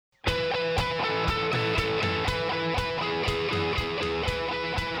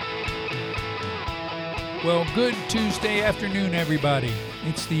Well, good Tuesday afternoon, everybody.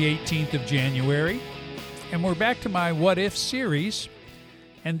 It's the 18th of January, and we're back to my What If series,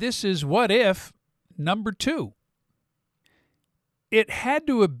 and this is What If number 2. It had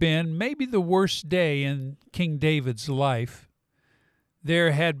to have been maybe the worst day in King David's life.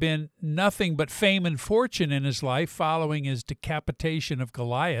 There had been nothing but fame and fortune in his life following his decapitation of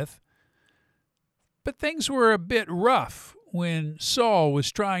Goliath. But things were a bit rough when Saul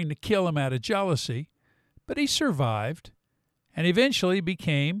was trying to kill him out of jealousy. But he survived and eventually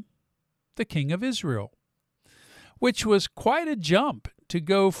became the king of Israel, which was quite a jump to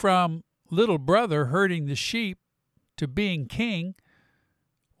go from little brother herding the sheep to being king,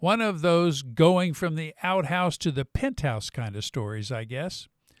 one of those going from the outhouse to the penthouse kind of stories, I guess.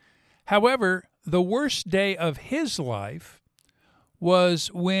 However, the worst day of his life was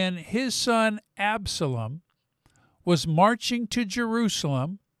when his son Absalom was marching to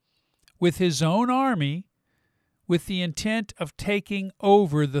Jerusalem with his own army with the intent of taking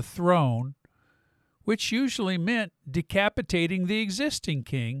over the throne, which usually meant decapitating the existing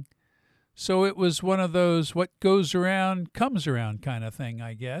king. So it was one of those what goes around comes around kind of thing,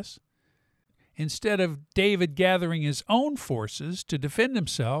 I guess. Instead of David gathering his own forces to defend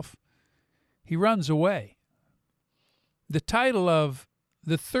himself, he runs away. The title of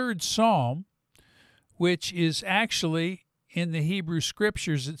the third psalm, which is actually in the Hebrew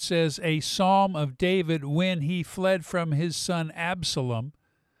Scriptures, it says, a psalm of David when he fled from his son Absalom.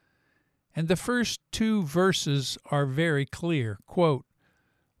 And the first 2 verses are very clear. Quote,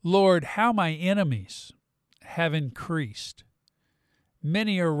 Lord, how my enemies have increased.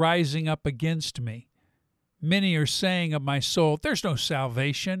 Many are rising up against me. Many are saying of my soul, there's no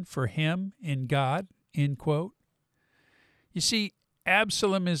salvation for him in God, end quote. You see,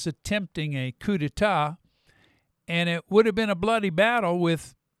 Absalom is attempting a coup d'etat, and it would have been a bloody battle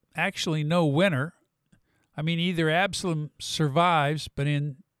with actually no winner. I mean, either Absalom survives, but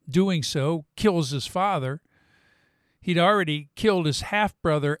in doing so, kills his father. He'd already killed his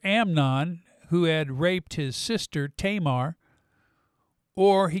half-brother Amnon, who had raped his sister Tamar,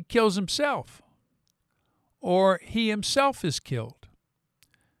 or he kills himself, or he himself is killed.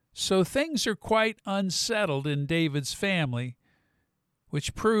 So things are quite unsettled in David's family,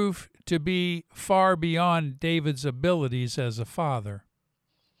 which prove to be far beyond David's abilities as a father.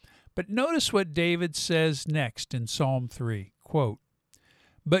 But notice what David says next in Psalm 3, quote,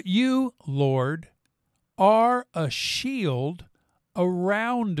 But you, Lord, are a shield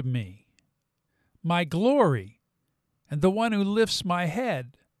around me, my glory, and the one who lifts my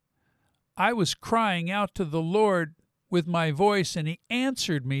head. I was crying out to the Lord with my voice, and he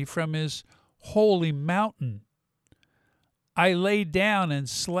answered me from his holy mountain. I lay down and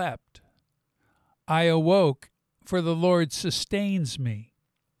slept. I awoke, for the Lord sustains me.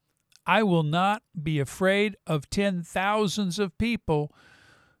 I will not be afraid of 10,000s of people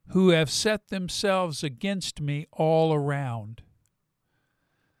who have set themselves against me all around.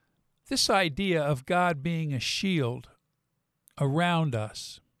 This idea of God being a shield around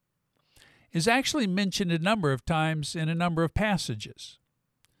us is actually mentioned a number of times in a number of passages.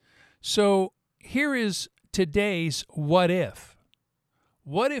 So here is today's what if.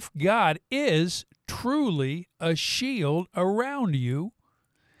 What if God is truly a shield around you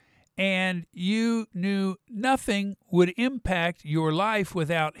and you knew nothing would impact your life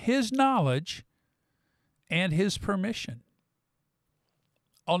without his knowledge and his permission?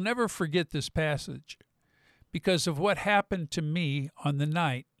 I'll never forget this passage because of what happened to me on the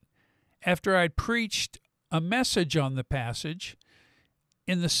night after I'd preached a message on the passage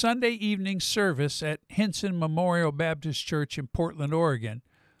in the Sunday evening service at Hinson Memorial Baptist Church in Portland, Oregon,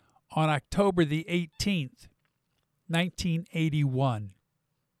 on October the 18th, 1981.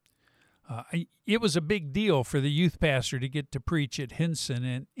 It was a big deal for the youth pastor to get to preach at Hinson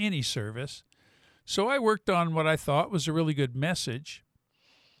in any service, so I worked on what I thought was a really good message,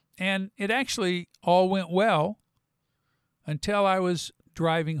 and it actually all went well until I was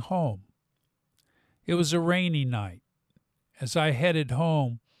driving home. It was a rainy night. As I headed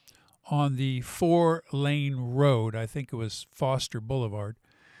home on the 4-lane road, I think it was Foster Boulevard,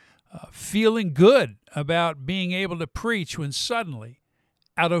 feeling good about being able to preach when suddenly,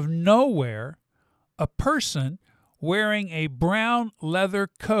 out of nowhere, a person wearing a brown leather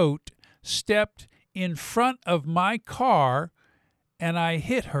coat stepped in front of my car and I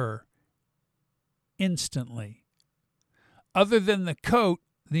hit her instantly. Other than the coat,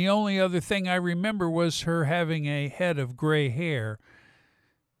 the only other thing I remember was her having a head of gray hair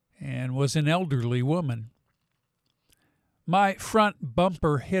and was an elderly woman. My front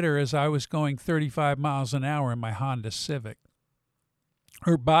bumper hit her as I was going 35 miles an hour in my Honda Civic.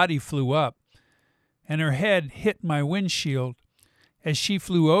 Her body flew up, and her head hit my windshield as she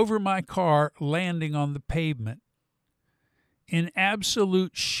flew over my car, landing on the pavement. In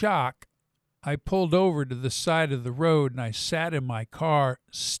absolute shock, I pulled over to the side of the road and I sat in my car,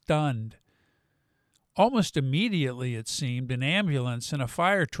 stunned. Almost immediately, it seemed, an ambulance and a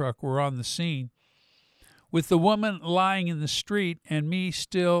fire truck were on the scene, with the woman lying in the street and me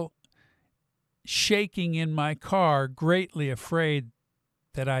still shaking in my car, greatly afraid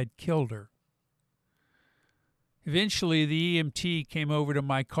that I'd killed her. Eventually, the EMT came over to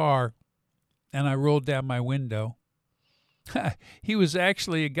my car, and I rolled down my window. He was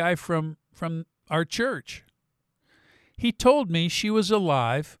actually a guy from our church. He told me she was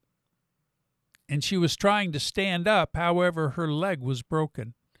alive, and she was trying to stand up. However, her leg was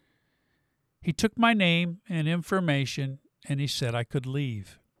broken. He took my name and information, and he said I could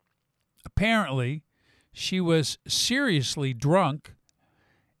leave. Apparently, she was seriously drunk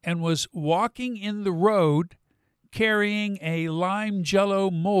and was walking in the road carrying a lime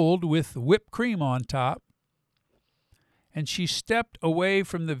jello mold with whipped cream on top, and she stepped away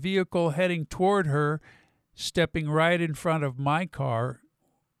from the vehicle heading toward her, stepping right in front of my car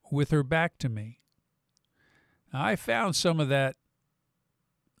with her back to me. Now, I found some of that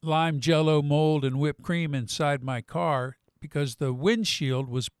lime jello mold and whipped cream inside my car because the windshield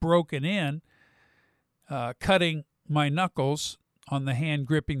was broken in, cutting my knuckles on the hand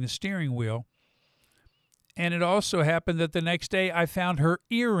gripping the steering wheel. And it also happened that the next day I found her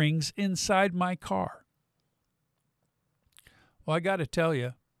earrings inside my car. Well, I got to tell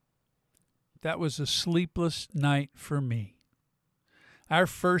you, that was a sleepless night for me. Our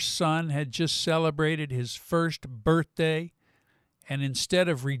first son had just celebrated his first birthday, and instead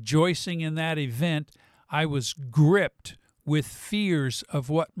of rejoicing in that event, I was gripped with fears of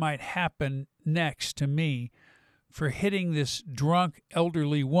what might happen next to me for hitting this drunk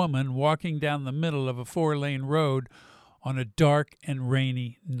elderly woman walking down the middle of a 4-lane road on a dark and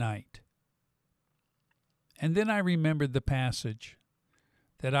rainy night. And then I remembered the passage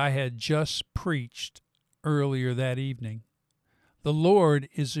that I had just preached earlier that evening. The Lord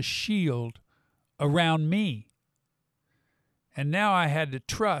is a shield around me. And now I had to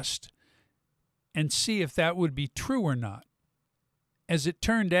trust and see if that would be true or not. As it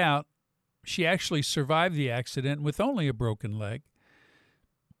turned out, she actually survived the accident with only a broken leg.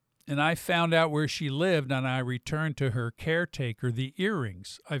 And I found out where she lived, and I returned to her caretaker the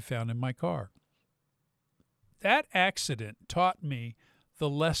earrings I found in my car. That accident taught me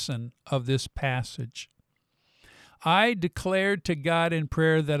the lesson of this passage. I declared to God in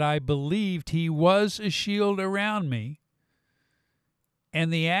prayer that I believed He was a shield around me,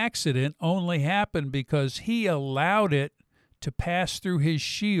 and the accident only happened because He allowed it to pass through His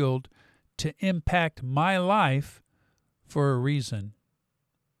shield to impact my life for a reason.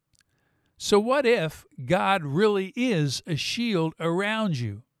 So what if God really is a shield around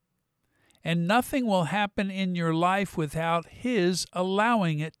you, and nothing will happen in your life without His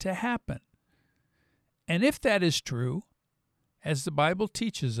allowing it to happen? And if that is true, as the Bible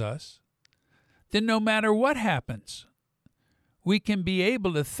teaches us, then no matter what happens, we can be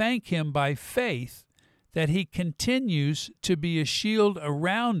able to thank Him by faith that He continues to be a shield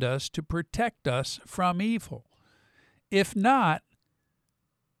around us to protect us from evil. If not,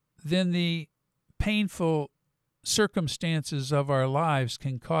 then the painful circumstances of our lives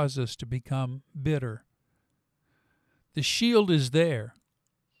can cause us to become bitter. The shield is there,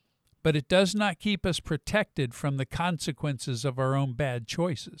 but it does not keep us protected from the consequences of our own bad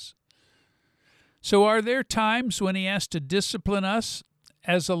choices. So are there times when He has to discipline us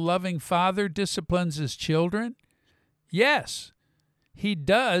as a loving father disciplines his children? Yes, He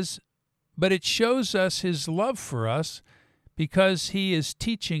does, but it shows us His love for us because He is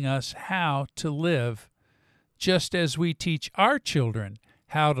teaching us how to live, just as we teach our children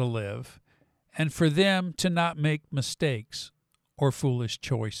how to live, and for them to not make mistakes or foolish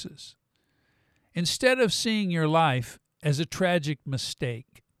choices. Instead of seeing your life as a tragic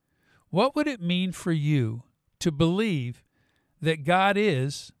mistake, what would it mean for you to believe that God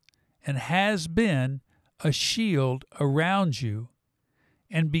is and has been a shield around you,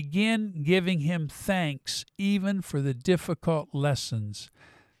 and begin giving Him thanks even for the difficult lessons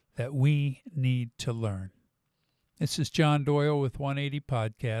that we need to learn? This is John Doyle with 180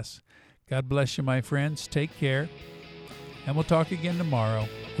 Podcasts. God bless you, my friends. Take care. And we'll talk again tomorrow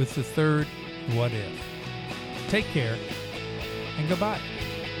with the third What If. Take care and goodbye.